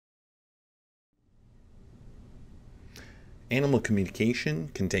animal communication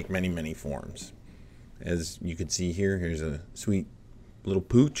can take many, many forms. As you can see here, here's a sweet little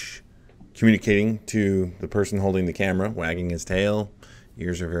pooch communicating to the person holding the camera, wagging his tail.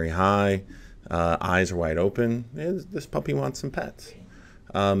 Ears are very high, eyes are wide open. This puppy wants some pets.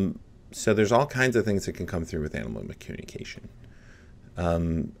 So there's all kinds of things that can come through with animal communication.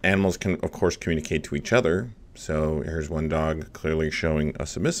 Animals can, of course, communicate to each other. So here's one dog clearly showing a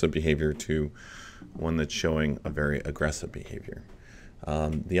submissive behavior to one that's showing a very aggressive behavior.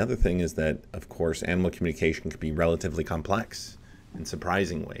 The other thing is that, of course, animal communication can be relatively complex in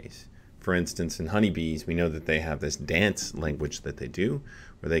surprising ways. For instance, in honeybees, we know that they have this dance language that they do,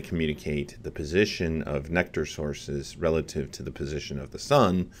 where they communicate the position of nectar sources relative to the position of the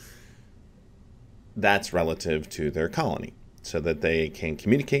sun. That's relative to their colony, so that they can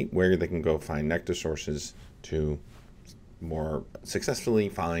communicate where they can go find nectar sources to more successfully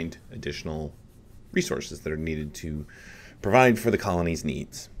find additional resources that are needed to provide for the colony's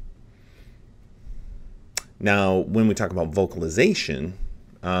needs. Now, when we talk about vocalization,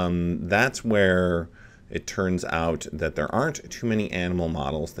 that's where it turns out that there aren't too many animal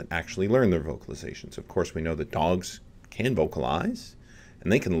models that actually learn their vocalizations. Of course, we know that dogs can vocalize,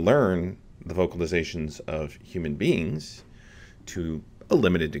 and they can learn the vocalizations of human beings to a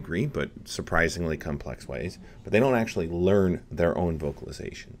limited degree, but surprisingly complex ways, but they don't actually learn their own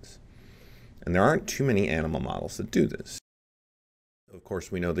vocalizations. And there aren't too many animal models that do this. Of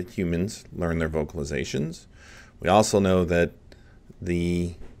course, we know that humans learn their vocalizations. We also know that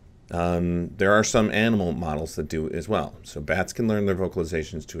there are some animal models that do as well. So bats can learn their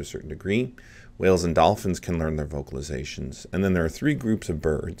vocalizations to a certain degree. Whales and dolphins can learn their vocalizations. And then there are three groups of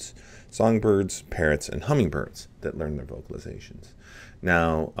birds: songbirds, parrots, and hummingbirds that learn their vocalizations.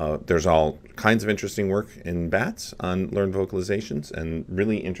 Now, there's all kinds of interesting work in bats on learned vocalizations, and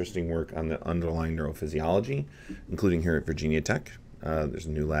really interesting work on the underlying neurophysiology, including here at Virginia Tech. There's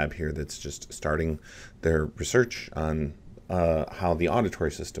a new lab here that's just starting their research on how the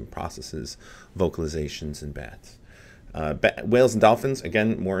auditory system processes vocalizations in bats. Whales and dolphins,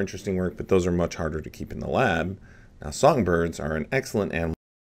 again, more interesting work, but those are much harder to keep in the lab. Now, songbirds are an excellent animal.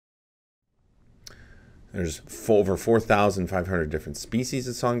 There's over 4,500 different species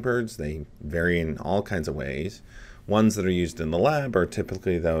of songbirds. They vary in all kinds of ways. Ones that are used in the lab are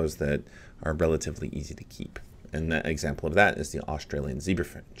typically those that are relatively easy to keep. And an example of that is the Australian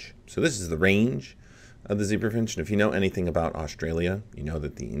zebrafinch. So this is the range of the zebrafinch. And if you know anything about Australia, you know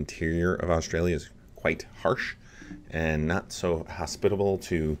that the interior of Australia is quite harsh and not so hospitable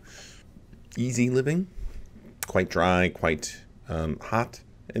to easy living. Quite dry, quite hot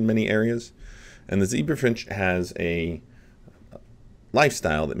in many areas. And the zebrafinch has a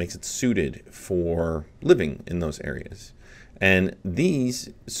lifestyle that makes it suited for living in those areas. And these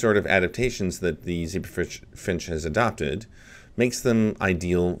sort of adaptations that the zebrafinch has adopted makes them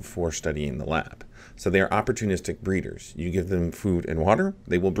ideal for studying the lab. So they are opportunistic breeders. You give them food and water,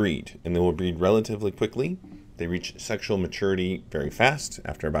 they will breed, and they will breed relatively quickly. They reach sexual maturity very fast,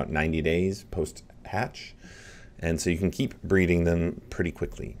 after about 90 days post-hatch. And so you can keep breeding them pretty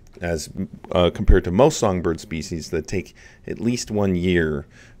quickly, as compared to most songbird species that take at least 1 year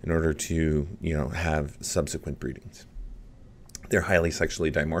in order to, have subsequent breedings. They're highly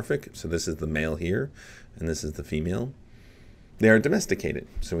sexually dimorphic. So this is the male here, and this is the female. They are domesticated.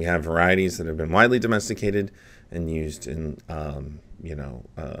 So we have varieties that have been widely domesticated and used in,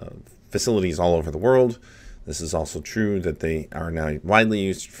 facilities all over the world. This is also true that they are now widely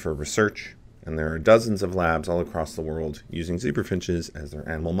used for research. And there are dozens of labs all across the world using zebrafinches as their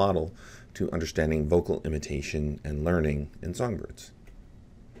animal model to understanding vocal imitation and learning in songbirds.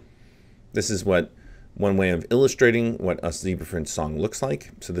 This is one way of illustrating what a zebrafinch song looks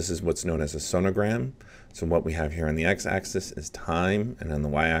like. So this is what's known as a sonogram. So what we have here on the x-axis is time, and on the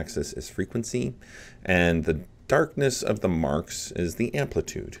y-axis is frequency. And the darkness of the marks is the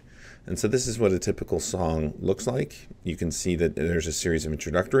amplitude. And so this is what a typical song looks like. You can see that there's a series of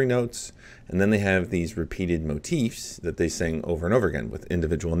introductory notes, and then they have these repeated motifs that they sing over and over again with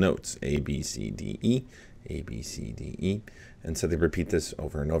individual notes, A, B, C, D, E, A, B, C, D, E. And so they repeat this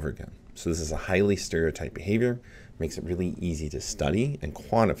over and over again. So this is a highly stereotyped behavior, makes it really easy to study and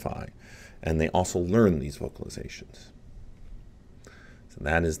quantify. And they also learn these vocalizations. So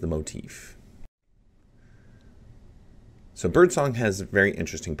that is the motif. So birdsong has very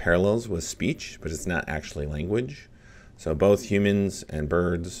interesting parallels with speech, but it's not actually language. So both humans and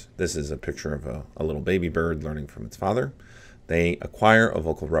birds, this is a picture of a little baby bird learning from its father. They acquire a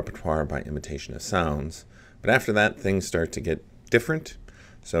vocal repertoire by imitation of sounds, but after that things start to get different.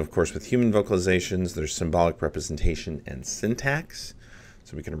 So of course with human vocalizations, there's symbolic representation and syntax.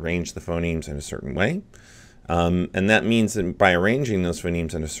 So we can arrange the phonemes in a certain way. And that means that by arranging those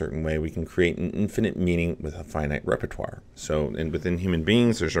phonemes in a certain way, we can create an infinite meaning with a finite repertoire. So within human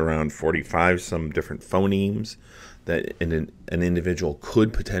beings, there's around 45 some different phonemes that an individual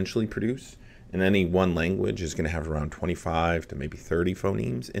could potentially produce. And any one language is going to have around 25 to maybe 30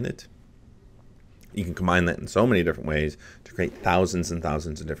 phonemes in it. You can combine that in so many different ways to create thousands and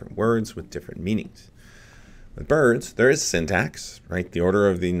thousands of different words with different meanings. With birds, there is syntax, right? The order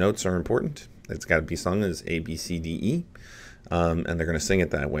of the notes are important. It's got to be sung as A, B, C, D, E, and they're going to sing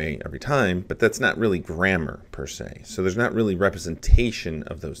it that way every time, but that's not really grammar per se. So there's not really representation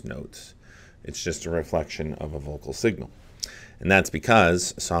of those notes. It's just a reflection of a vocal signal. And that's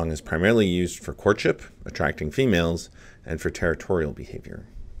because song is primarily used for courtship, attracting females, and for territorial behavior.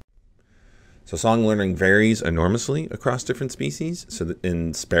 So song learning varies enormously across different species. So that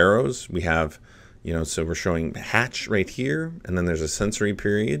in sparrows, we have, so we're showing hatch right here, and then there's a sensory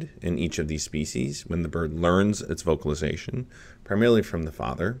period in each of these species when the bird learns its vocalization, primarily from the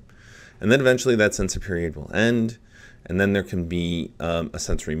father. And then eventually that sensory period will end, and then there can be a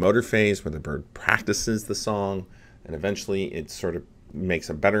sensory motor phase where the bird practices the song, and eventually it sort of makes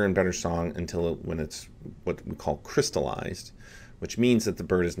a better and better song until when it's what we call crystallized, which means that the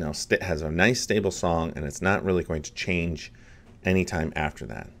bird is now has a nice stable song, and it's not really going to change anytime after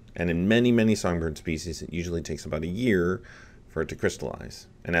that. And in many, many songbird species, it usually takes about a year for it to crystallize.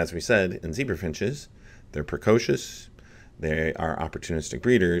 And as we said, in zebra finches, they're precocious, they are opportunistic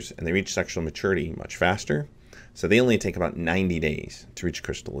breeders, and they reach sexual maturity much faster. So they only take about 90 days to reach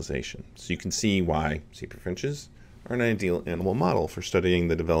crystallization. So you can see why zebra finches are an ideal animal model for studying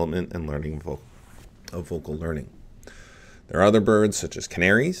the development and learning of vocal learning. There are other birds, such as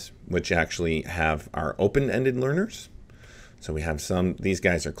canaries, which actually are open-ended learners. So we have these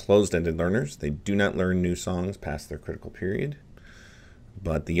guys are closed-ended learners. They do not learn new songs past their critical period.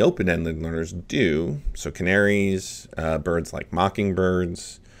 But the open-ended learners do. So canaries, birds like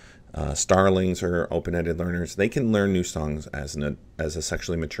mockingbirds, starlings are open-ended learners. They can learn new songs as a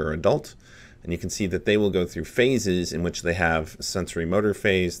sexually mature adult. And you can see that they will go through phases in which they have a sensory motor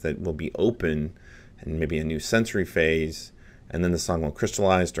phase that will be open, and maybe a new sensory phase. And then the song will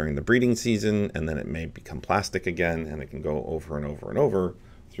crystallize during the breeding season, and then it may become plastic again, and it can go over and over and over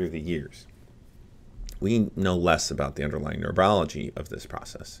through the years. We know less about the underlying neurobiology of this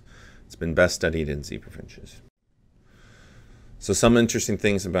process. It's been best studied in zebra finches. So some interesting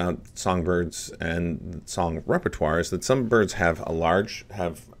things about songbirds and song repertoire is that some birds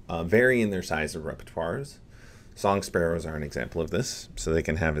vary in their size of repertoires. Song sparrows are an example of this. So they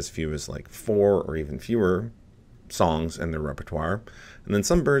can have as few as like 4 or even fewer songs in their repertoire. And then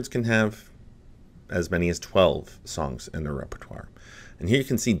some birds can have as many as 12 songs in their repertoire. And here you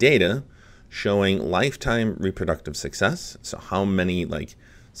can see data showing lifetime reproductive success. So how many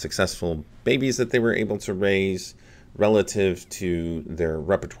successful babies that they were able to raise relative to their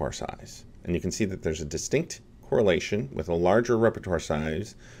repertoire size. And you can see that there's a distinct correlation with a larger repertoire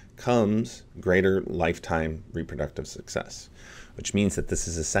size comes greater lifetime reproductive success, which means that this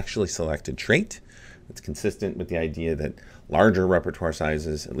is a sexually selected trait. It's consistent with the idea that larger repertoire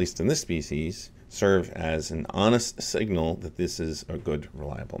sizes, at least in this species, serve as an honest signal that this is a good,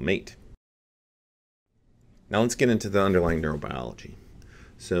 reliable mate. Now let's get into the underlying neurobiology.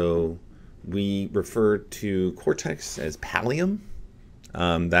 So we refer to cortex as pallium.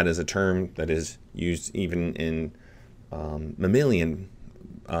 That is a term that is used even in mammalian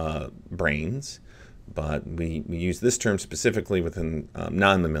brains. But we use this term specifically within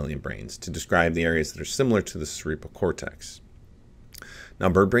non-mammalian brains to describe the areas that are similar to the cerebral cortex. Now,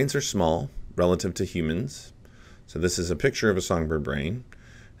 bird brains are small relative to humans. So this is a picture of a songbird brain,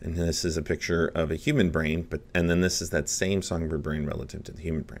 and this is a picture of a human brain, and then this is that same songbird brain relative to the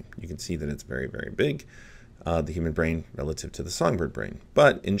human brain. You can see that it's very, very big, the human brain relative to the songbird brain.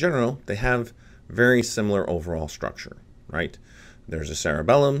 But in general, they have very similar overall structure, right? There's a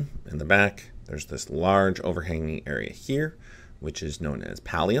cerebellum in the back. There's this large overhanging area here, which is known as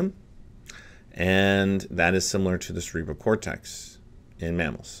pallium, and that is similar to the cerebral cortex in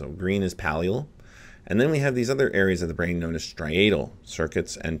mammals. So green is pallial, and then we have these other areas of the brain known as striatal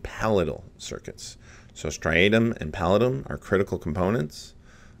circuits and pallidal circuits. So striatum and pallidum are critical components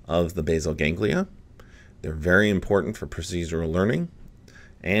of the basal ganglia. They're very important for procedural learning,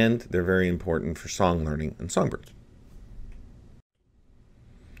 and they're very important for song learning and songbirds.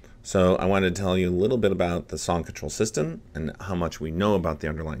 So I wanted to tell you a little bit about the song control system and how much we know about the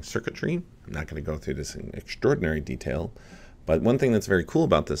underlying circuitry. I'm not going to go through this in extraordinary detail, but one thing that's very cool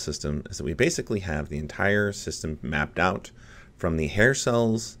about this system is that we basically have the entire system mapped out from the hair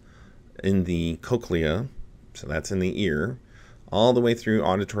cells in the cochlea, so that's in the ear, all the way through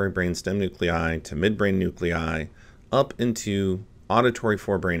auditory brainstem nuclei to midbrain nuclei, up into auditory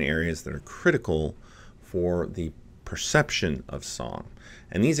forebrain areas that are critical for the perception of song.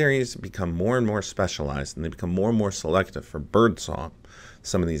 And these areas become more and more specialized, and they become more and more selective for bird song,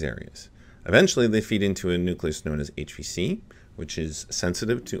 some of these areas. Eventually, they feed into a nucleus known as HVC, which is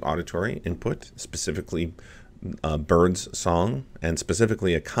sensitive to auditory input, specifically birds' song, and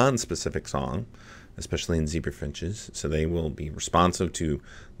specifically a conspecific song, especially in zebrafinches. So they will be responsive to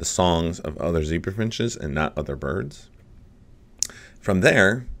the songs of other zebrafinches and not other birds. From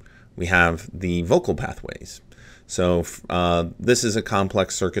there, we have the vocal pathways. So this is a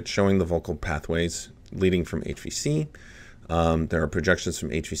complex circuit showing the vocal pathways leading from HVC. There are projections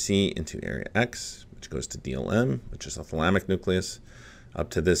from HVC into area X, which goes to DLM, which is a thalamic nucleus, up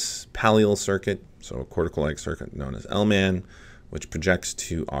to this pallial circuit, so a cortical egg circuit known as LMAN, which projects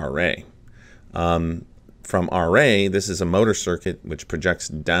to RA. From RA, this is a motor circuit which projects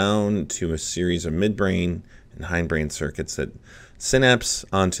down to a series of midbrain and hindbrain circuits that synapse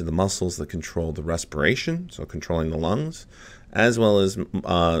onto the muscles that control the respiration, so controlling the lungs, as well as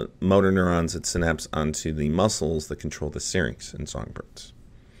motor neurons that synapse onto the muscles that control the syrinx in songbirds.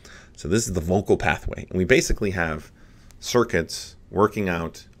 So this is the vocal pathway. And we basically have circuits working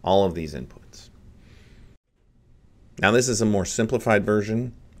out all of these inputs. Now this is a more simplified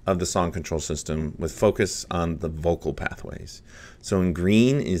version of the song control system with focus on the vocal pathways. So in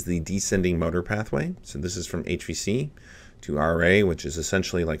green is the descending motor pathway. So this is from HVC to RA, which is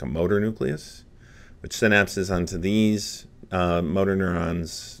essentially like a motor nucleus, which synapses onto these motor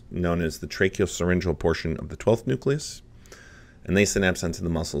neurons known as the tracheosyringeal portion of the 12th nucleus. And they synapse onto the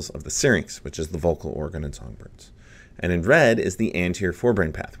muscles of the syrinx, which is the vocal organ in songbirds. And in red is the anterior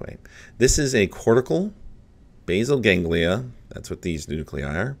forebrain pathway. This is a cortical basal ganglia, that's what these nuclei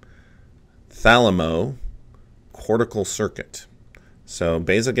are, thalamo cortical circuit. So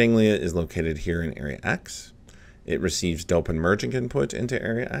basal ganglia is located here in area X. It receives dopaminergic input into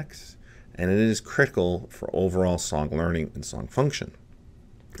area X, and it is critical for overall song learning and song function.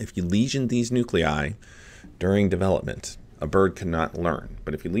 If you lesion these nuclei during development, a bird cannot learn.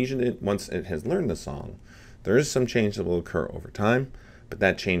 But if you lesion it once it has learned the song, there is some change that will occur over time, but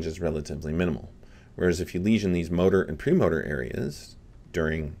that change is relatively minimal. Whereas if you lesion these motor and premotor areas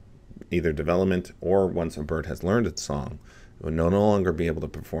during either development or once a bird has learned its song, it will no longer be able to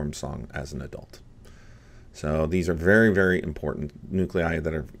perform song as an adult. So these are very, very important nuclei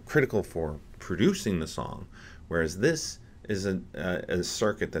that are critical for producing the song, whereas this is a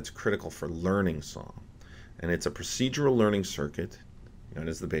circuit that's critical for learning song. And it's a procedural learning circuit, known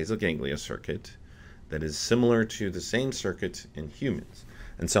as the basal ganglia circuit, that is similar to the same circuit in humans.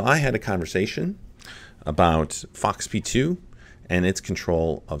 And so I had a conversation about FoxP2 and its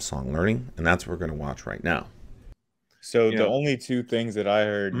control of song learning, and that's what we're going to watch right now. So the only two things that I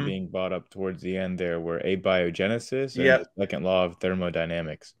heard being brought up towards the end there were abiogenesis and the second law of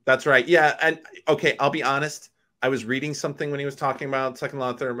thermodynamics. That's right. Yeah. And okay, I'll be honest. I was reading something when he was talking about second law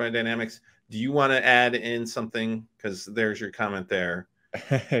of thermodynamics. Do you want to add in something? Because there's your comment there.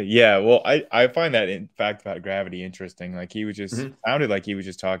 Yeah, well, I find that in fact about gravity interesting. Like he was just sounded like he was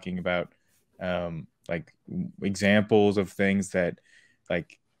just talking about like examples of things that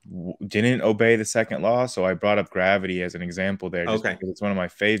like didn't obey the second law. So I brought up gravity as an example there just because it's one of my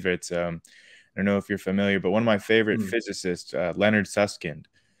favorites. I don't know if you're familiar, but one of my favorite physicists, Leonard Susskind.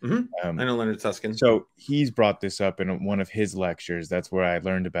 I know Leonard Susskind. So he's brought this up in one of his lectures. That's where I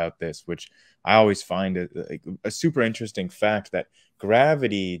learned about this, which I always find a super interesting fact that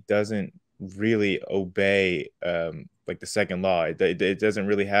gravity doesn't really obey like the second law. It doesn't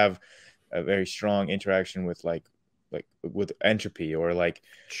really have a very strong interaction with like with entropy or like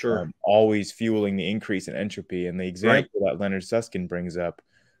always fueling the increase in entropy. And the example that Leonard Susskind brings up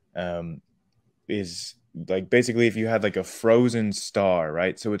is like basically if you had like a frozen star,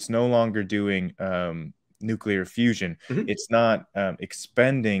 right? So it's no longer doing nuclear fusion. It's not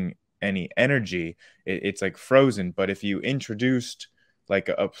expending any energy. It's like frozen. But if you introduced like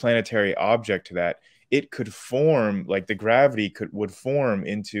a planetary object to that, it could form, like the gravity would form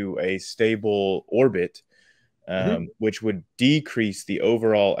into a stable orbit, which would decrease the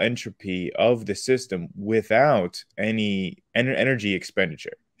overall entropy of the system without any energy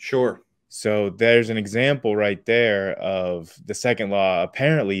expenditure. Sure. So there's an example right there of the second law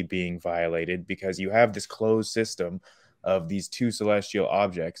apparently being violated because you have this closed system of these two celestial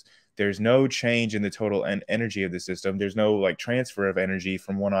objects. There's no change in the total energy of the system. There's no like transfer of energy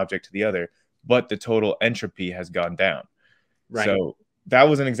from one object to the other, but the total entropy has gone down. Right. So that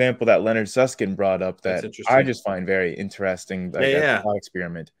was an example that Leonard Susskind brought up that I just find very interesting. Like, that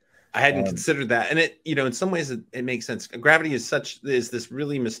experiment. I hadn't considered that. And it, in some ways it makes sense. Gravity is this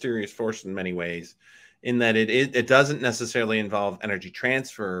really mysterious force in many ways, in that it doesn't necessarily involve energy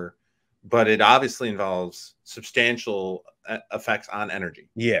transfer, but it obviously involves substantial effects on energy.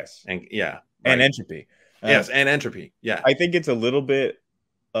 Yes. And yeah. And Right. entropy. Yes. And entropy. Yeah. I think it's a little bit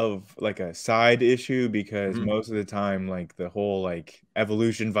of like a side issue, because most of the time, like, the whole like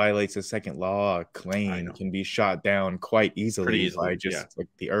evolution violates the second law claim can be shot down quite easily by just like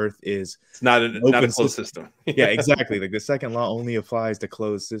the Earth is it's not a closed system. Yeah, exactly. Like the second law only applies to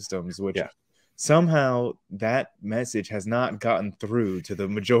closed systems, which somehow that message has not gotten through to the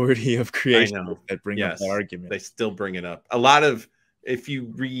majority of creationists that bring up that argument. They still bring it up. A lot of, if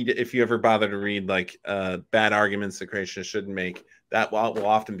you ever bother to read like bad arguments that creationists shouldn't make, that will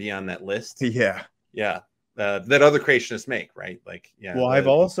often be on that list. Yeah. Yeah. That other creationists make, right? Like, yeah. Well, I've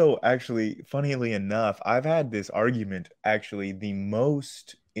also actually, funnily enough, I've had this argument actually the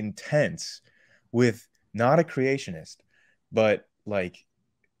most intense with not a creationist, but like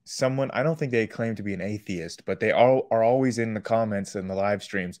someone, I don't think they claim to be an atheist, but they are always in the comments and the live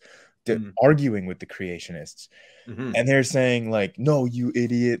streams arguing with the creationists. And they're saying like, no, you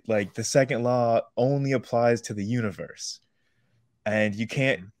idiot, like the second law only applies to the universe. And you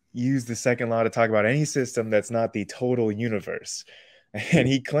can't use the second law to talk about any system that's not the total universe. And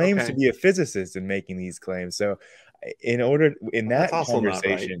he claims to be a physicist in making these claims. So in that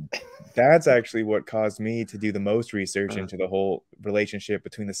conversation, that's actually what caused me to do the most research into the whole relationship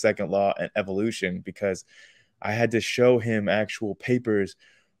between the second law and evolution, because I had to show him actual papers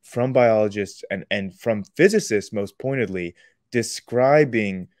from biologists and from physicists, most pointedly,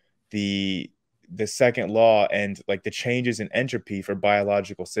 describing the second law and like the changes in entropy for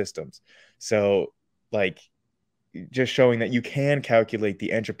biological systems. So like just showing that you can calculate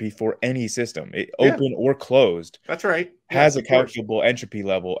the entropy for any system, open or closed. That's right. Has a calculable entropy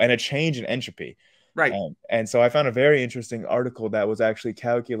level and a change in entropy. Right. And so I found a very interesting article that was actually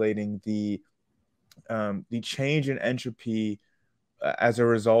calculating the change in entropy as a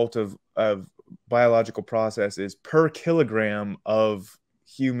result of biological processes per kilogram of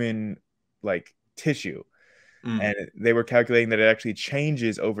human like tissue. And they were calculating that it actually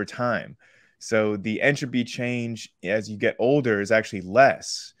changes over time. So the entropy change as you get older is actually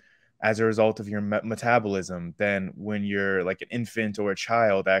less as a result of your metabolism than when you're like an infant or a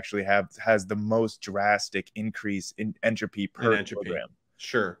child actually has the most drastic increase in entropy per kilogram.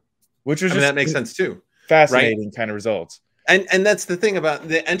 Sure. Which was that makes sense too. Fascinating kind of results. And that's the thing about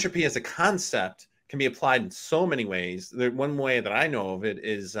the entropy as a concept can be applied in so many ways. One way that I know of it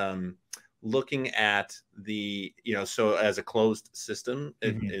is looking at the, so as a closed system,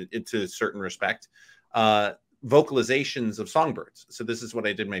 to a certain respect, vocalizations of songbirds. So this is what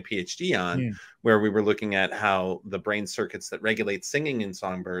I did my PhD on, where we were looking at how the brain circuits that regulate singing in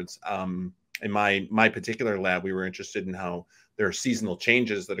songbirds. In my particular lab, we were interested in how there are seasonal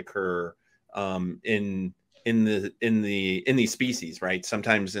changes that occur in these species, right?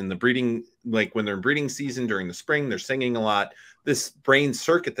 Sometimes in the breeding, like when they're in breeding season during the spring, they're singing a lot. This brain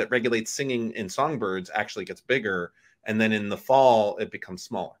circuit that regulates singing in songbirds actually gets bigger, and then in the fall it becomes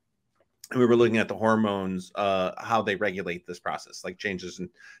smaller. And we were looking at the hormones, how they regulate this process, like changes in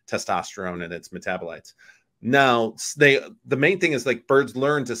testosterone and its metabolites. Now, the main thing is like birds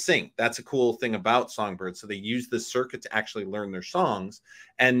learn to sing. That's a cool thing about songbirds. So they use this circuit to actually learn their songs.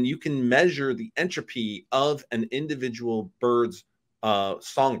 And you can measure the entropy of an individual bird's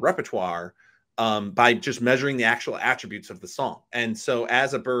song repertoire by just measuring the actual attributes of the song. And so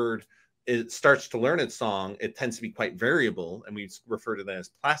as a bird it starts to learn its song, it tends to be quite variable. And we refer to that as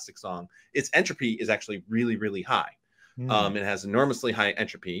plastic song. Its entropy is actually really, really high. It has enormously high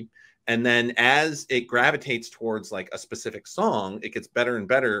entropy. And then as it gravitates towards like a specific song, it gets better and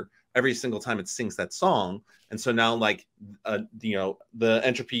better every single time it sings that song. And so now like, the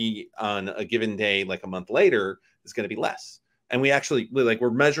entropy on a given day, like a month later, is going to be less. And we actually we're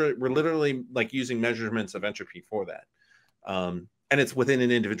literally like using measurements of entropy for that. And it's within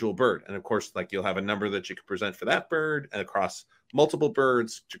an individual bird. And of course, like you'll have a number that you can present for that bird and across multiple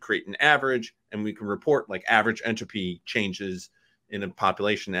birds to create an average. And we can report like average entropy changes in a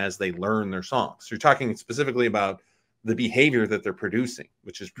population as they learn their songs. So you're talking specifically about the behavior that they're producing,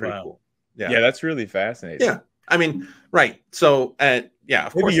 which is pretty cool. Yeah, that's really fascinating. Yeah, I mean, right. So, of maybe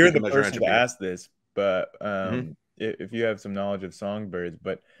course, you're the person to ask this, but if you have some knowledge of songbirds,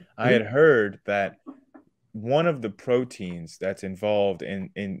 but I had heard that one of the proteins that's involved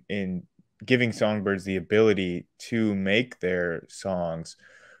in giving songbirds the ability to make their songs,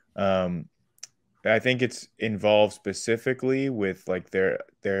 I think it's involved specifically with like their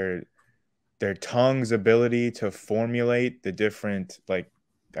tongue's ability to formulate the different like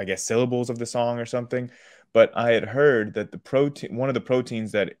I guess, syllables of the song or something. But I had heard that the protein, one of the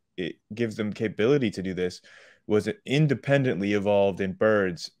proteins that it gives them capability to do this, was independently evolved in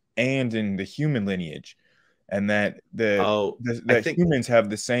birds and in the human lineage, and that Oh, I that think humans have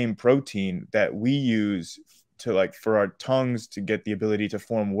the same protein that we use to, like, for our tongues to get the ability to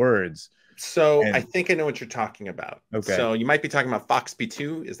form words. so. I And think I know what you're talking about. okay, So you might be talking about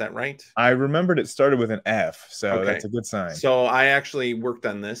FoxP2. Is that right? I remembered it started with an F, so Okay. that's a good sign. So I actually worked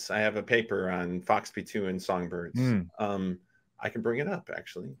on this. I have a paper on FoxP2 and songbirds. Hmm. I can bring it up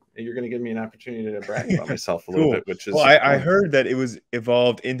actually. You're going to give me an opportunity to brag about myself a little Cool. bit, which Well, is I heard that it was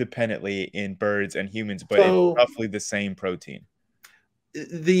evolved independently in birds and humans, but it's so. roughly the same protein.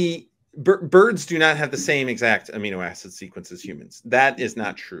 The birds do not have the same exact amino acid sequence as humans. That is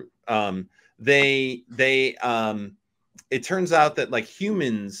not true. It turns out that like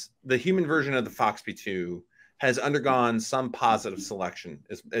humans, the human version of the FoxP2 has undergone some positive selection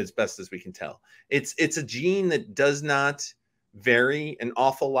as best as we can tell. It's a gene that does not vary an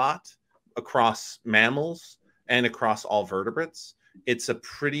awful lot across mammals and across all vertebrates. It's a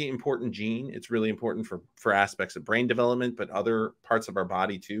pretty important gene. It's really important for aspects of brain development, but other parts of our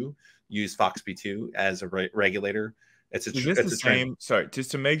body too use FoxP2 as a regulator. Is this the It's a trend. same? Sorry,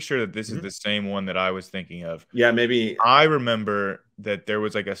 just to make sure that this is Mhm. the same one that I was thinking of. Yeah, maybe. I remember that there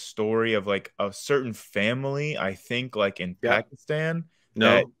was like a story of like a certain family, I think like in Yeah. Pakistan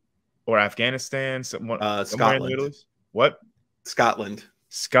that, No. or Afghanistan, somewhere in the Scotland. Middle East. What? Scotland.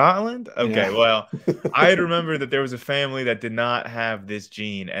 Scotland? Okay, Yeah. well, I remember that there was a family that did not have this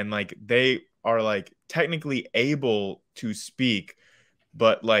gene, and like they are like technically able to speak,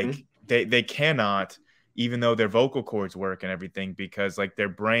 but like they cannot, even though their vocal cords work and everything, because like their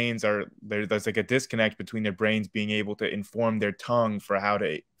brains are there's like a disconnect between their brains being able to inform their tongue for how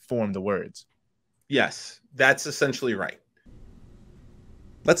to form the words. Yes, that's essentially right.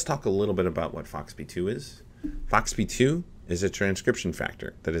 Let's talk a little bit about what FoxP2 is. FoxP2 is a transcription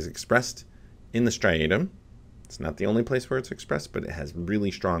factor that is expressed in the striatum. It's not the only place where it's expressed, but it has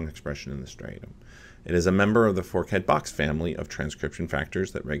really strong expression in the striatum. It is a member of the forkhead box family of transcription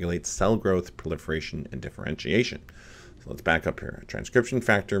factors that regulate cell growth, proliferation, and differentiation. So let's back up here. A transcription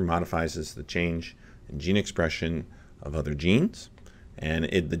factor modifies the change in gene expression of other genes, and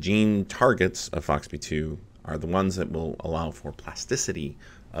the gene targets of FoxP2 are the ones that will allow for plasticity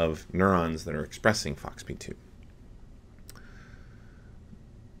of neurons that are expressing FoxP2.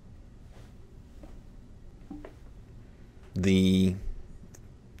 The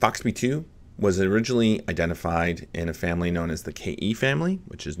FoxP2 was originally identified in a family known as the KE family,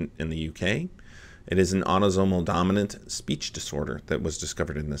 which is in the UK. It is an autosomal dominant speech disorder that was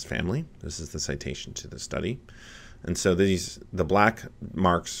discovered in this family. This is the citation to the study. And so the black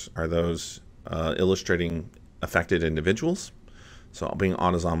marks are those illustrating affected individuals. So being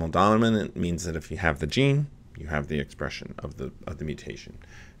autosomal dominant means that if you have the gene, you have the expression of the mutation.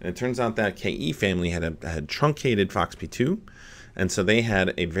 And it turns out that KE family had truncated FoxP2, and so they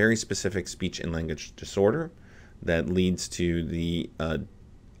had a very specific speech and language disorder that leads to the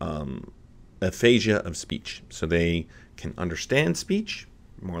aphasia of speech. So they can understand speech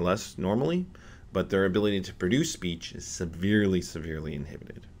more or less normally, but their ability to produce speech is severely, severely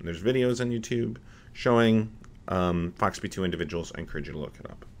inhibited. And there's videos on YouTube showing FoxP2 individuals. I encourage you to look it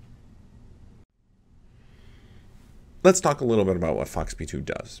up. Let's talk a little bit about what FoxP2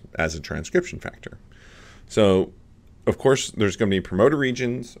 does as a transcription factor. So, of course, there's going to be promoter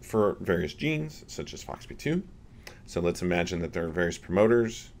regions for various genes, such as FoxP2. So let's imagine that there are various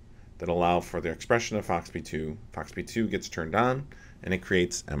promoters that allow for the expression of FoxP2. FoxP2 gets turned on, and it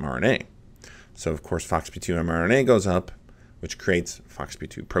creates mRNA. So, of course, FoxP2 mRNA goes up, which creates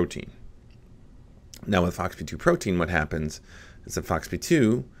FoxP2 protein. Now, with FoxP2 protein, what happens is that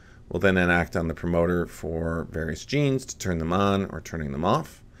FoxP2 will then act on the promoter for various genes to turn them on or turning them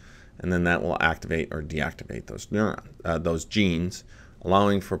off, and then that will activate or deactivate those genes,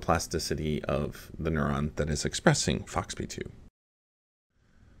 allowing for plasticity of the neuron that is expressing FoxP2.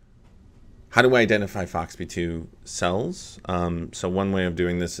 How do I identify FoxP2 cells? So one way of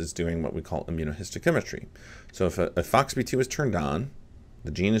doing this is doing what we call immunohistochemistry. So if FoxP2 is turned on,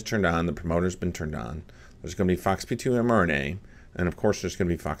 the gene is turned on, the promoter's been turned on, there's going to be FoxP2 mRNA, and of course there's going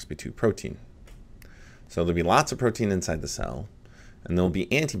to be FoxP2 protein. So there'll be lots of protein inside the cell, and there'll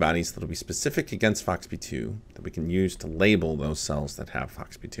be antibodies that'll be specific against FoxP2 that we can use to label those cells that have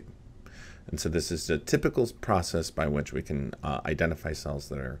FoxP2. And so this is a typical process by which we can identify cells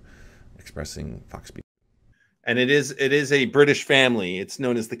that are expressing FoxP2. And it is a British family. It's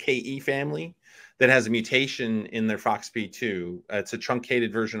known as the KE family that has a mutation in their FoxP2. It's a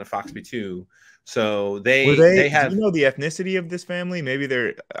truncated version of FoxP2, So Were they do have you know the ethnicity of this family? Maybe they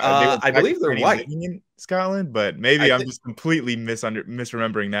were I believe they're Pakistani white. living in Scotland, but I maybe I'm think just completely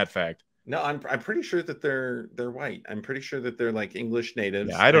misremembering that fact. no, I'm pretty sure that they're white. I'm pretty sure that they're like English Yeah,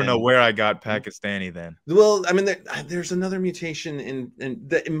 natives. I don't know And where I got Pakistani then. well, I mean, there's another mutation in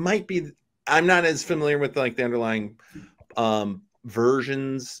that it might be. I'm not as familiar with like the underlying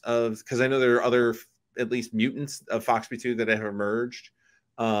versions of, because I know there are other at least mutants of FoxP2 that have emerged.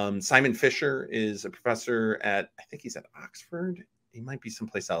 Simon Fisher is a professor at, I think he's at Oxford. He might be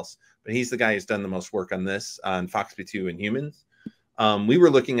someplace else, but he's the guy who's done the most work on this on FoxP2 in humans. We were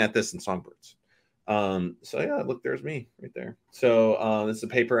looking at this in songbirds. So yeah, look, there's me right there. So this is a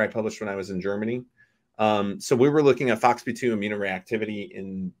paper I published when I was in Germany. So we were looking at FoxP2 immunoreactivity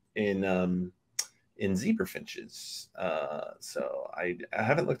in zebra finches. So I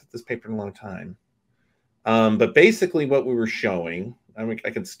haven't looked at this paper in a long time. But basically what we were showing, I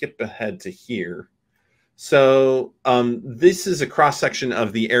can skip ahead to here. So this is a cross-section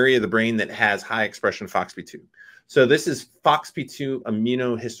of the area of the brain that has high expression of FoxP2. So this is FoxP2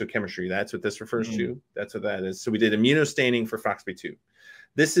 immunohistochemistry. That's what this refers to. That's what that is. So we did immunostaining for FoxP2.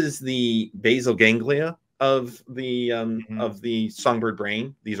 This is the basal ganglia of the songbird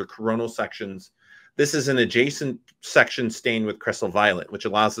brain. These are coronal sections. This is an adjacent section stained with crescent violet, which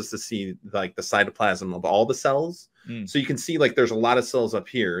allows us to see like the cytoplasm of all the cells. So you can see like there's a lot of cells up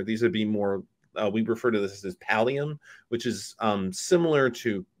here. These would be more, we refer to this as pallium, which is similar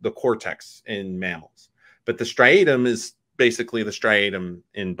to the cortex in mammals. But the striatum is basically the striatum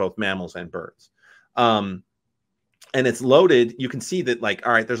in both mammals and birds. And it's loaded. You can see that like,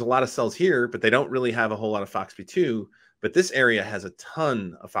 all right, there's a lot of cells here, but they don't really have a whole lot of FoxP2. But this area has a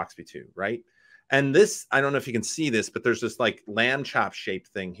ton of FoxP2, right? And this, I don't know if you can see this, but there's this like lamb chop shaped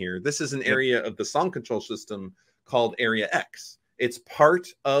thing here. This is an area of the song control system called area X. It's part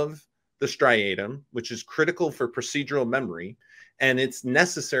of the striatum, which is critical for procedural memory. And it's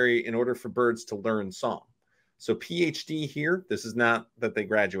necessary in order for birds to learn song. So PhD here, this is not that they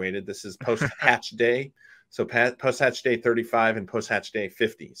graduated. This is post-hatch day. So post-hatch day 35 and post-hatch day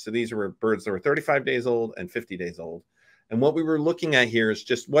 50. So these were birds that were 35 days old and 50 days old. And what we were looking at here is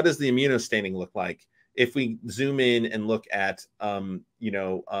just what does the immunostaining look like if we zoom in and look at,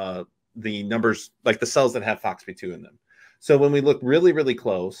 the numbers, like the cells that have FoxP2 in them. So when we look really, really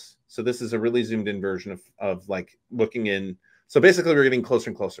close, so this is a really zoomed in version of like looking in. So basically we're getting closer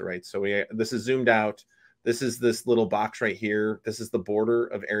and closer, right? So this is zoomed out. This is this little box right here. This is the border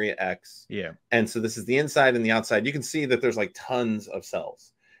of area X. Yeah. And so this is the inside and the outside. You can see that there's like tons of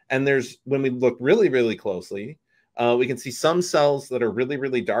cells. And when we look really, really closely, we can see some cells that are really,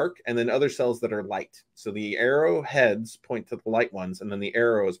 really dark and then other cells that are light. So the arrow heads point to the light ones and then the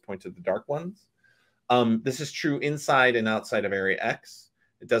arrows point to the dark ones. This is true inside and outside of area X.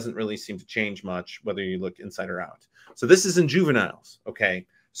 It doesn't really seem to change much whether you look inside or out. So this is in juveniles, okay?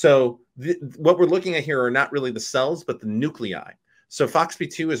 So what we're looking at here are not really the cells, but the nuclei. So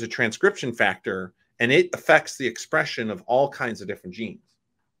FoxP2 is a transcription factor, and it affects the expression of all kinds of different genes.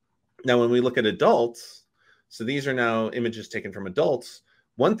 Now, when we look at adults, so these are now images taken from adults,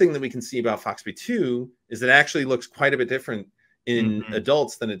 one thing that we can see about FoxP2 is it actually looks quite a bit different in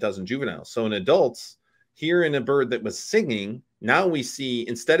adults than it does in juveniles. So in adults, here in a bird that was singing, now we see,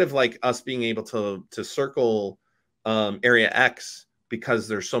 instead of like us being able to circle area X, because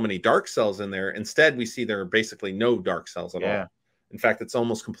there's so many dark cells in there, instead we see there are basically no dark cells at all. In fact, it's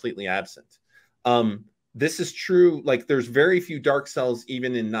almost completely absent. This is true, like there's very few dark cells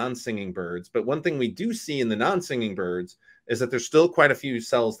even in non-singing birds, but one thing we do see in the non-singing birds is that there's still quite a few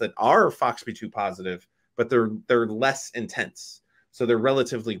cells that are FoxP2 positive, but they're less intense. So they're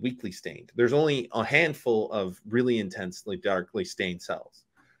relatively weakly stained. There's only a handful of really intensely darkly stained cells.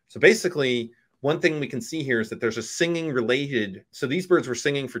 So basically, one thing we can see here is that there's a singing related. So these birds were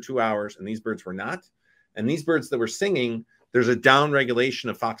singing for 2 hours and these birds were not. And these birds that were singing, there's a down regulation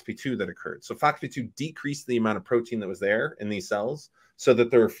of FoxP2 that occurred. So FoxP2 decreased the amount of protein that was there in these cells so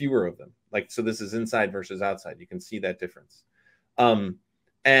that there are fewer of them. Like, so this is inside versus outside. You can see that difference.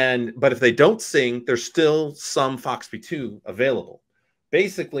 But if they don't sing, there's still some FoxP2 available.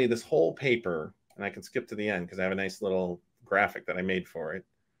 Basically, this whole paper, and I can skip to the end because I have a nice little graphic that I made for it.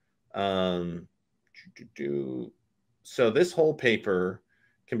 So this whole paper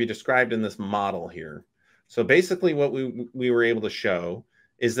can be described in this model here. So basically what we were able to show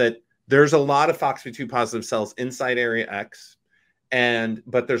is that there's a lot of FoxP2 positive cells inside area X,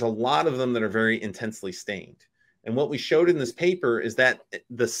 but there's a lot of them that are very intensely stained. And what we showed in this paper is that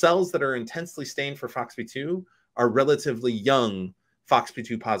the cells that are intensely stained for FoxP2 are relatively young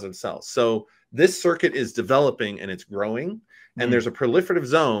FoxP2 positive cells. So this circuit is developing and it's growing. And there's a proliferative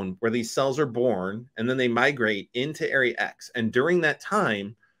zone where these cells are born and then they migrate into area X. And during that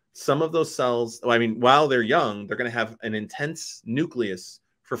time, some of those cells, I mean, while they're young, they're going to have an intense nucleus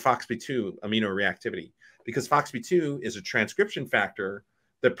for FoxP2 aminoreactivity, because FoxP2 is a transcription factor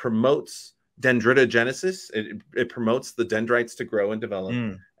that promotes dendritogenesis. It promotes the dendrites to grow and develop.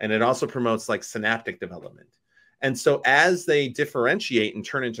 And it also promotes like synaptic development. And so as they differentiate and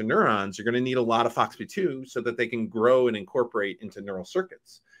turn into neurons, you're going to need a lot of FoxP2 so that they can grow and incorporate into neural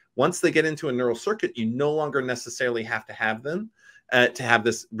circuits. Once they get into a neural circuit, you no longer necessarily have to have them to have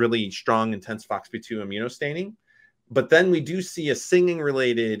this really strong, intense FoxP2 immunostaining. But then we do see a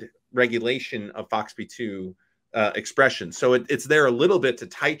singing-related regulation of FoxP2 expression. So it's there a little bit to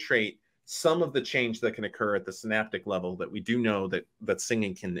titrate some of the change that can occur at the synaptic level that we do know that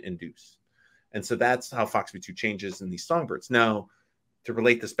singing can induce. And so that's how FoxP2 changes in these songbirds. Now, to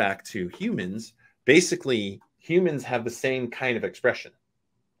relate this back to humans, basically humans have the same kind of expression.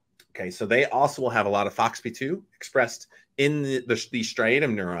 Okay, so they also will have a lot of FoxP2 expressed in the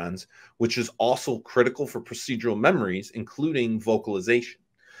striatum neurons, which is also critical for procedural memories, including vocalization.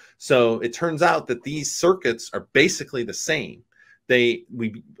 So it turns out that these circuits are basically the same.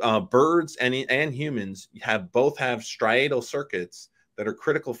 Birds and humans both have striatal circuits that are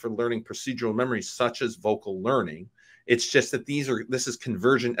critical for learning procedural memories, such as vocal learning. It's just that this is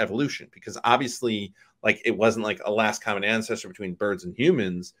convergent evolution, because obviously, like, it wasn't like a last common ancestor between birds and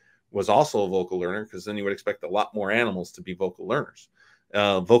humans was also a vocal learner, because then you would expect a lot more animals to be vocal learners.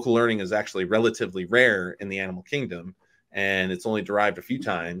 Vocal learning is actually relatively rare in the animal kingdom, and it's only derived a few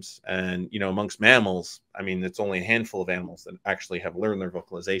times. And, you know, amongst mammals, I mean, it's only a handful of animals that actually have learned their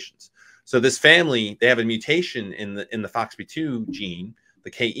vocalizations. So this family, they have a mutation in the FoxP2 gene, the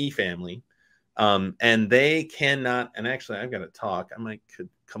KE family, and they cannot. And actually, I've got to talk. I could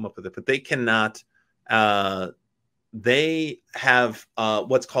come up with it, but they cannot. They have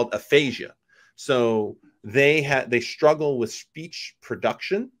what's called aphasia. So they struggle with speech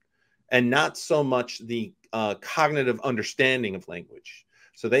production, and not so much the cognitive understanding of language.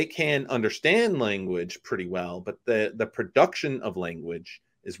 So they can understand language pretty well, but the production of language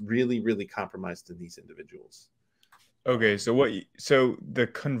is really, really compromised in these individuals. Okay, so the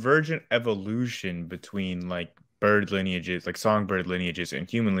convergent evolution between like bird lineages, like songbird lineages and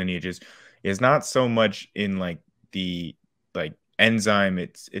human lineages, is not so much in like the like enzyme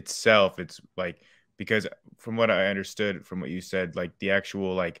itself. It's like, because from what I understood from what you said, like the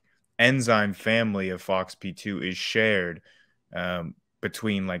actual like enzyme family of FoxP2 is shared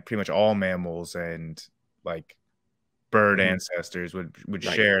between like pretty much all mammals, and like bird ancestors would right.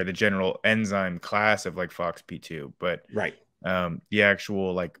 share the general enzyme class of like FoxP2, but right. The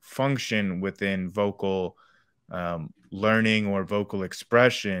actual like function within vocal learning or vocal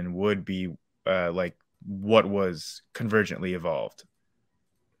expression would be like what was convergently evolved.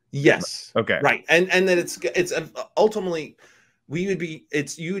 Yes. Okay. Right. And then it's ultimately you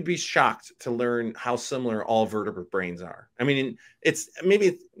would be shocked to learn how similar all vertebrate brains are. I mean, it's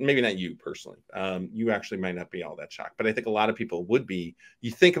maybe not you personally. You actually might not be all that shocked, but I think a lot of people would be.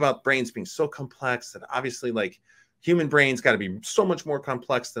 You think about brains being so complex that obviously, like, human brains got to be so much more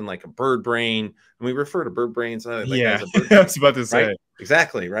complex than like a bird brain. And we refer to bird brains like as a bird brain, I was about to say. Right?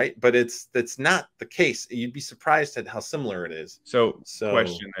 Exactly, right? But that's not the case. You'd be surprised at how similar it is. So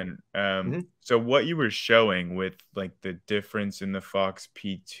question then. So what you were showing with like the difference in the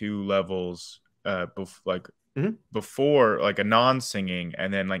FoxP2 levels before like a non-singing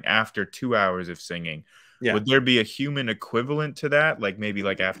and then like after 2 hours of singing, would there be a human equivalent to that? Like maybe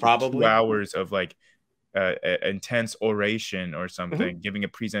like after 2 hours of like intense oration or something, giving a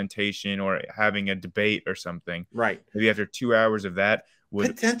presentation or having a debate or something. Right. Maybe after 2 hours of that,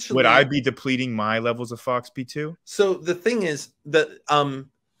 would I be depleting my levels of FoxP2? So the thing is that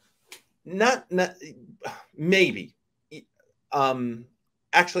not maybe.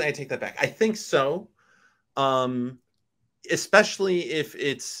 Actually, I take that back. I think so. Especially if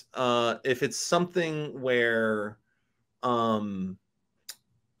it's something where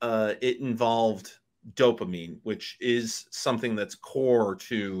it involved dopamine, which is something that's core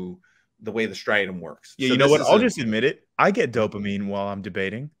to the way the striatum works. Yeah, so you know what? I'll just admit it. I get dopamine while I'm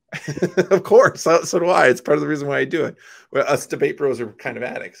debating. Of course. So do I. It's part of the reason why I do it. Well, us debate bros are kind of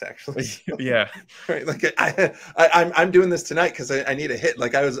addicts, actually. Yeah. Right. Like I'm doing this tonight because I need a hit.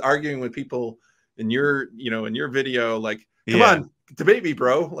 Like I was arguing with people in your video, like, come on, debate me,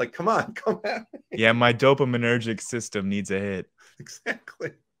 bro. Like, come on. Yeah, my dopaminergic system needs a hit.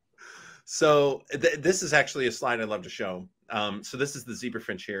 Exactly. So this is actually a slide I love to show. So this is the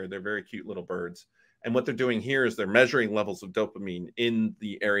zebrafinch here. They're very cute little birds. And what they're doing here is they're measuring levels of dopamine in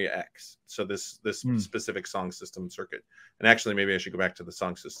the area X. So this specific song system circuit. And actually, maybe I should go back to the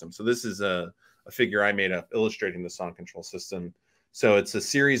song system. So this is a figure I made up illustrating the song control system. So it's a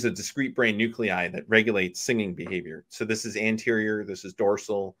series of discrete brain nuclei that regulates singing behavior. So this is anterior, this is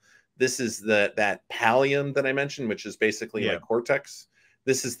dorsal. This is that pallium that I mentioned, which is basically like cortex.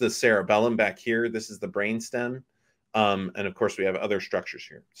 This is the cerebellum back here. This is the brainstem. And of course, we have other structures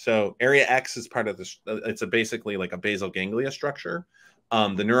here. So area X is part of this. It's basically like a basal ganglia structure.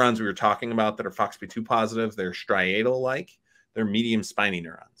 The neurons we were talking about that are FoxP2 positive, they're striatal-like. They're medium spiny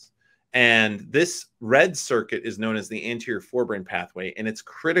neurons. And this red circuit is known as the anterior forebrain pathway, and it's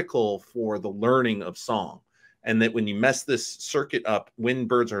critical for the learning of song. And that when you mess this circuit up when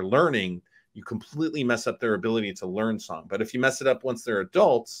birds are learning, you completely mess up their ability to learn song. But if you mess it up once they're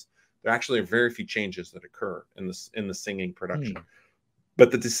adults, there actually are very few changes that occur in the singing production.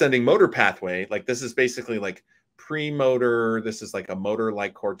 But the descending motor pathway, like this is basically like premotor. This is like a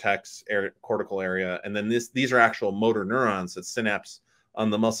motor-like cortical area, and then these are actual motor neurons that synapse on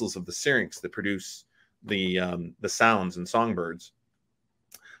the muscles of the syrinx that produce the sounds in songbirds.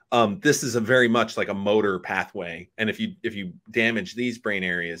 This is a very much like a motor pathway, and if you damage these brain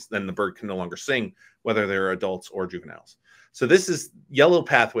areas, then the bird can no longer sing, whether they're adults or juveniles. So this is yellow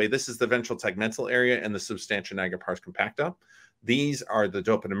pathway. This is the ventral tegmental area and the substantia nigra pars compacta. These are the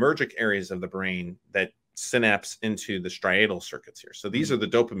dopaminergic areas of the brain that synapse into the striatal circuits here. So these are the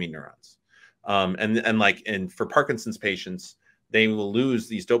dopamine neurons. And for Parkinson's patients, they will lose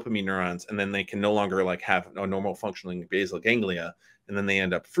these dopamine neurons, and then they can no longer like have a normal functioning basal ganglia, and then they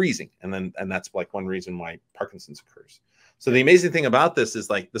end up freezing. And that's like one reason why Parkinson's occurs. So the amazing thing about this is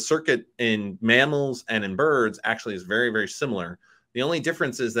like the circuit in mammals and in birds actually is very, very similar. The only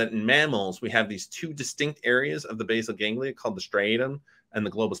difference is that in mammals, we have these two distinct areas of the basal ganglia called the striatum and the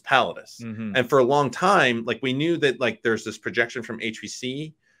globus pallidus. And for a long time, like we knew that like there's this projection from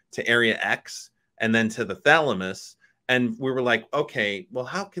HVC to area X and then to the thalamus. And we were like, okay, well,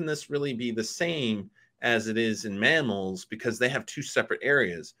 how can this really be the same as it is in mammals? Because they have two separate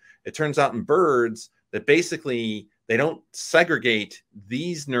areas. It turns out in birds that basically they don't segregate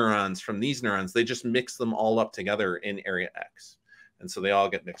these neurons from these neurons. They just mix them all up together in area X. And so they all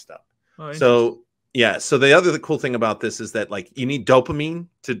get mixed up. So yeah. So the cool thing about this is that like you need dopamine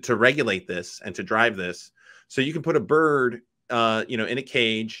to regulate this and to drive this. So you can put a bird, in a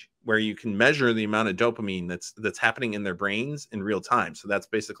cage where you can measure the amount of dopamine that's happening in their brains in real time. So that's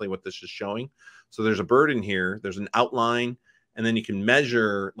basically what this is showing. So there's a bird in here, there's an outline, and then you can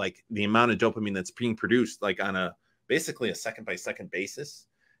measure like the amount of dopamine that's being produced like on basically a second by second basis.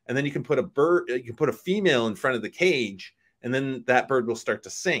 And then you can put a female in front of the cage, and then that bird will start to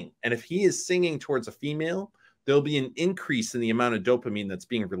sing. And if he is singing towards a female, there'll be an increase in the amount of dopamine that's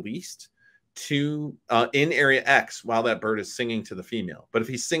being released in area X while that bird is singing to the female. But if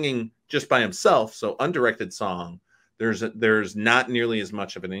he's singing just by himself, so undirected song, there's not nearly as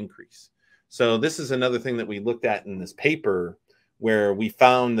much of an increase. So this is another thing that we looked at in this paper, where we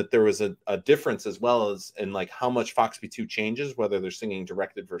found that there was a difference as well as in like how much FoxP2 changes, whether they're singing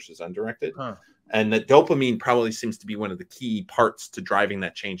directed versus undirected. And that dopamine probably seems to be one of the key parts to driving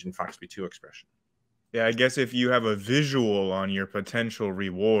that change in FoxP2 expression. Yeah, I guess if you have a visual on your potential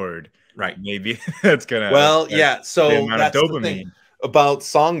reward, right, maybe that's gonna so that's the thing about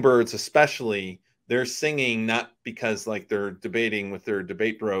songbirds, especially. They're singing not because like they're debating with their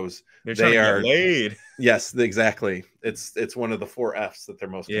debate bros. They are laid. Yes, exactly. It's one of the 4 F's that they're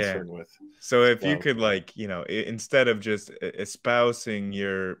most concerned with. So if you could like, instead of just espousing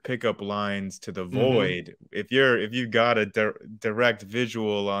your pickup lines to the void, if you've got a direct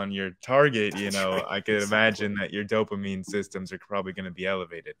visual on your target, right. I could imagine that your dopamine systems are probably going to be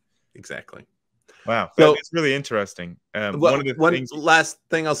elevated. Exactly. Wow, so it's really interesting. One last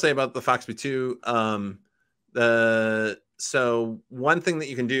thing I'll say about the FoxP2, so one thing that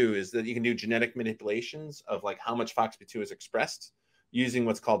you can do is that you can do genetic manipulations of like how much FoxP2 is expressed using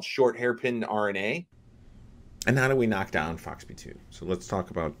what's called short hairpin RNA. And how do we knock down FoxP2? So let's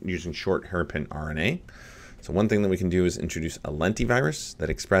talk about using short hairpin RNA. So one thing that we can do is introduce a lentivirus that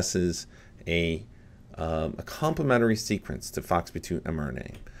expresses a complementary sequence to FoxP2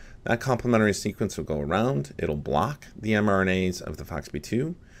 mRNA. That complementary sequence will go around, it'll block the mRNAs of the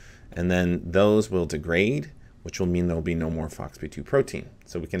FoxP2, and then those will degrade, which will mean there'll be no more FoxP2 protein.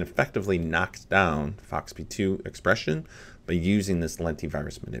 So we can effectively knock down FoxP2 expression by using this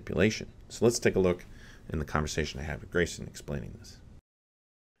lentivirus manipulation. So let's take a look in the conversation I had with Grayson explaining this.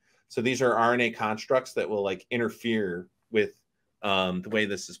 So these are RNA constructs that will like interfere with the way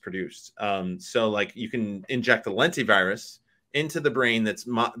this is produced. So like you can inject a lentivirus into the brain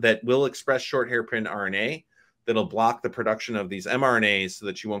that will express short hairpin RNA that'll block the production of these mRNAs so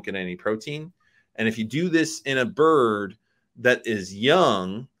that you won't get any protein. And if you do this in a bird that is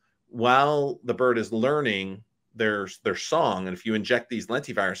young, while the bird is learning their song, and if you inject these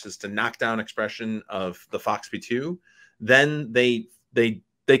lentiviruses to knock down expression of the FoxP2, then they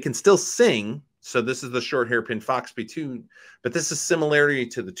can still sing. So this is the short hairpin FoxP2, but this is similarity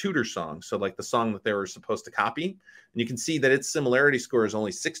to the tutor song. So like the song that they were supposed to copy. And you can see that its similarity score is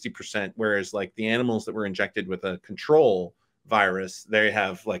only 60%, whereas like the animals that were injected with a control virus, they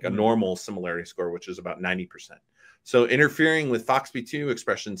have like a normal similarity score, which is about 90%. So interfering with FoxP2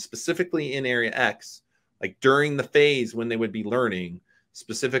 expression specifically in area X, like during the phase when they would be learning,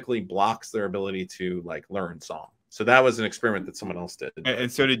 specifically blocks their ability to like learn song. So that was an experiment that someone else did.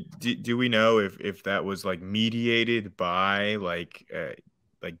 And so do we know if that was like mediated by like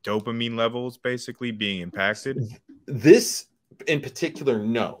dopamine levels basically being impacted? This in particular,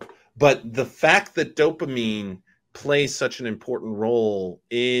 no. But the fact that dopamine plays such an important role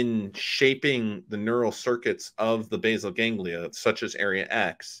in shaping the neural circuits of the basal ganglia, such as area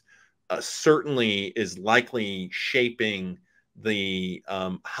X, certainly is likely shaping the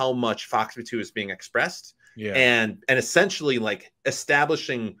how much FoxP2 is being expressed. Yeah. And essentially like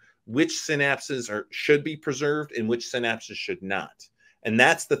establishing which synapses should be preserved and which synapses should not. And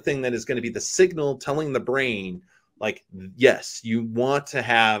that's the thing that is going to be the signal telling the brain, like, yes, you want to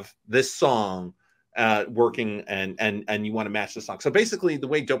have this song working and you want to match the song. So basically the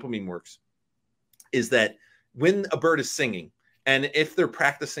way dopamine works is that when a bird is singing, and if they're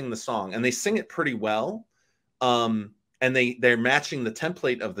practicing the song and they sing it pretty well, and they're matching the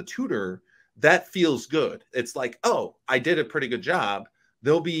template of the tutor, that feels good. It's like, oh, I did a pretty good job.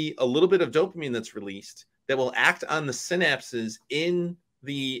 There'll be a little bit of dopamine that's released that will act on the synapses in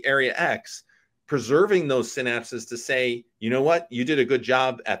the area X, preserving those synapses to say, you know what, you did a good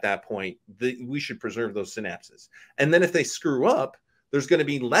job at that point. We should preserve those synapses. And then if they screw up, there's going to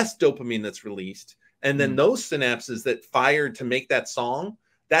be less dopamine that's released. And then those synapses that fired to make that song,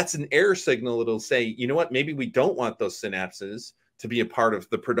 that's an error signal. It'll say, you know what, maybe we don't want those synapses to be a part of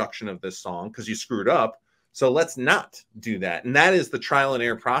the production of this song because you screwed up. So let's not do that. And that is the trial and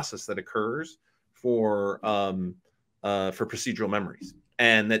error process that occurs for procedural memories.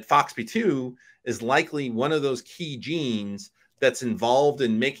 And that FoxP2 is likely one of those key genes that's involved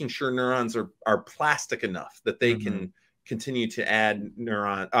in making sure neurons are plastic enough that they can continue to add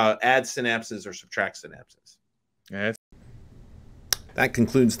add synapses or subtract synapses. Yeah. That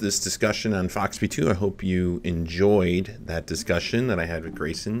concludes this discussion on FoxP2. I hope you enjoyed that discussion that I had with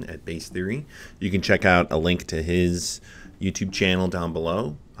Grayson at Base Theory. You can check out a link to his YouTube channel down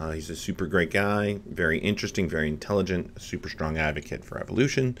below. He's a super great guy, very interesting, very intelligent, a super strong advocate for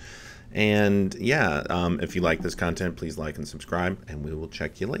evolution. And yeah, if you like this content, please like and subscribe, and we will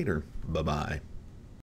check you later. Bye-bye.